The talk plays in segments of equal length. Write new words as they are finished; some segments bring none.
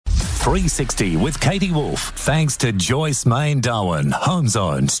360 with Katie Wolf. Thanks to Joyce Main Darwin, Home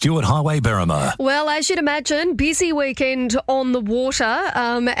Zone, Stuart Highway, Berrima. Well, as you'd imagine, busy weekend on the water.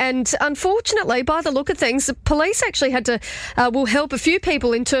 And unfortunately, by the look of things, the police actually had to will help a few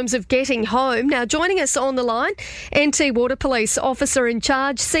people in terms of getting home. Now, joining us on the line, NT Water Police Officer in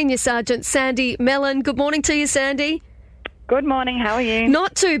Charge, Senior Sergeant Sandy Mellon. Good morning to you, Sandy. Good morning, how are you?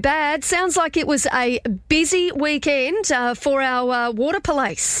 Not too bad. Sounds like it was a busy weekend for our water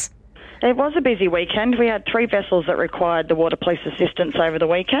police. It was a busy weekend. We had 3 vessels that required the water police assistance over the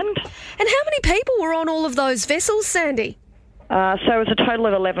weekend. And how many people were on all of those vessels, Sandy? So it was a total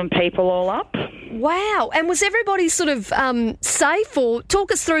of 11 people all up. Wow. And was everybody sort of safe? Or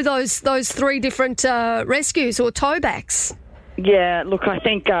talk us through those 3 different rescues or towbacks. Yeah, look, I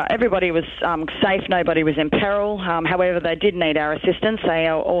think everybody was safe. Nobody was in peril. However, they did need our assistance. They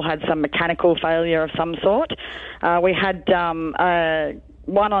all had some mechanical failure of some sort. We had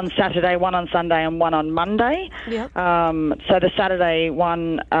one on Saturday, one on Sunday, and one on Monday. Yep. So the Saturday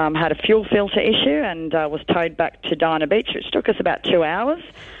one had a fuel filter issue and was towed back to Dinah Beach, which took us about 2 hours.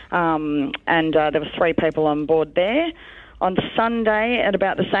 And there was 3 people on board there. On Sunday, at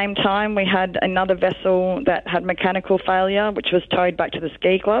about the same time, we had another vessel that had mechanical failure, which was towed back to the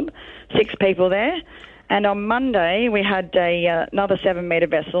ski club. 6 people there. And on Monday, we had another 7-metre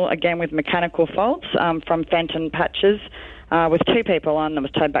vessel, again with mechanical faults, from Fenton Patches, with 2 people on, and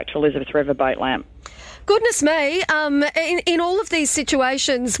was towed back to Elizabeth River Boat Lamp. Goodness me. In all of these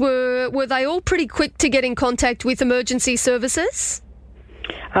situations, were they all pretty quick to get in contact with emergency services?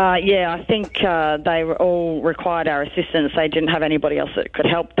 Yeah, I think they were all required our assistance. They didn't have anybody else that could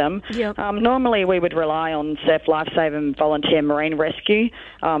help them. Yep. Normally we would rely on Surf Lifesaving Volunteer Marine Rescue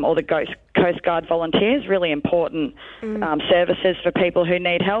or the Coast Guard volunteers, really important services for people who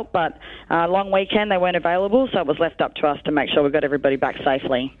need help. But long weekend they weren't available, so it was left up to us to make sure we got everybody back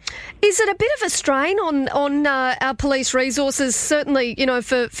safely. Is it a bit of a strain on our police resources? Certainly, you know,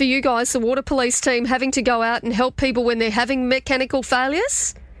 for you guys, the water police team, having to go out and help people when they're having mechanical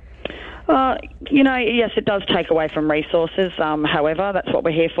failures? Yes, it does take away from resources. However, that's what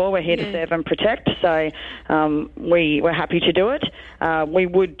we're here for. We're here to serve and protect, so we're happy to do it. We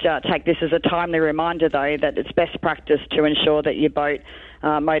would take this as a timely reminder, though, that it's best practice to ensure that your boat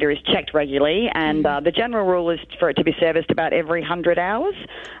motor is checked regularly, and the general rule is for it to be serviced about every 100 hours.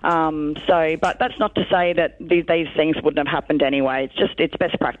 But that's not to say that these things wouldn't have happened anyway. It's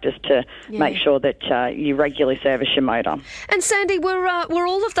best practice to make sure that you regularly service your motor. And Sandy, were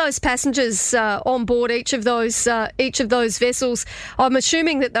all of those passengers on board each of those vessels? I'm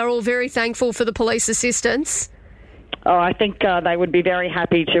assuming that they're all very thankful for the police assistance. Oh, I think they would be very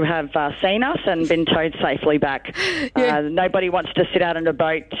happy to have seen us and been towed safely back. Yeah. Nobody wants to sit out on a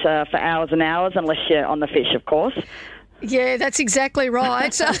boat for hours and hours unless you're on the fish, of course. Yeah, that's exactly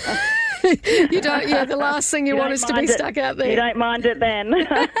right. You don't. Yeah, the last thing you want is to be stuck out there. You don't mind it then.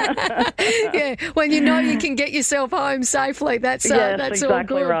 Yeah, when you know you can get yourself home safely. That's exactly all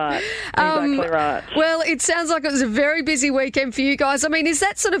good. Right. Exactly right. Well, it sounds like it was a very busy weekend for you guys. I mean, is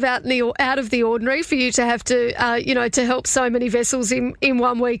that sort of out of the ordinary for you to have to, to help so many vessels in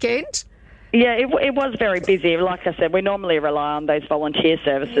one weekend? Yeah, it was very busy. Like I said, we normally rely on those volunteer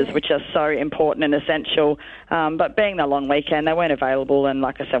services, which are so important and essential. But being the long weekend, they weren't available, and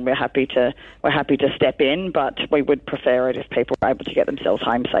like I said, we're happy to step in. But we would prefer it if people were able to get themselves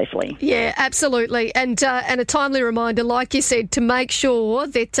home safely. Yeah, absolutely, and a timely reminder, like you said, to make sure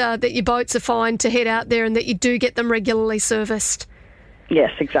that your boats are fine to head out there and that you do get them regularly serviced.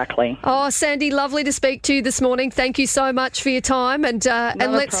 Yes, exactly. Oh, Sandy, lovely to speak to you this morning. Thank you so much for your time, and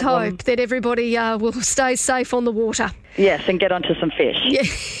let's hope that everybody will stay safe on the water. Yes, and get onto some fish. Yeah,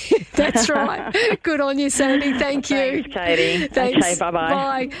 that's right. Good on you, Sandy. Thank you. Thanks, Katie. Thanks. Okay, bye-bye.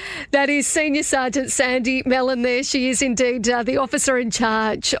 Bye. That is Senior Sergeant Sandy Mellon there. She is indeed the officer in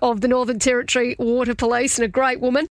charge of the Northern Territory Water Police, and a great woman.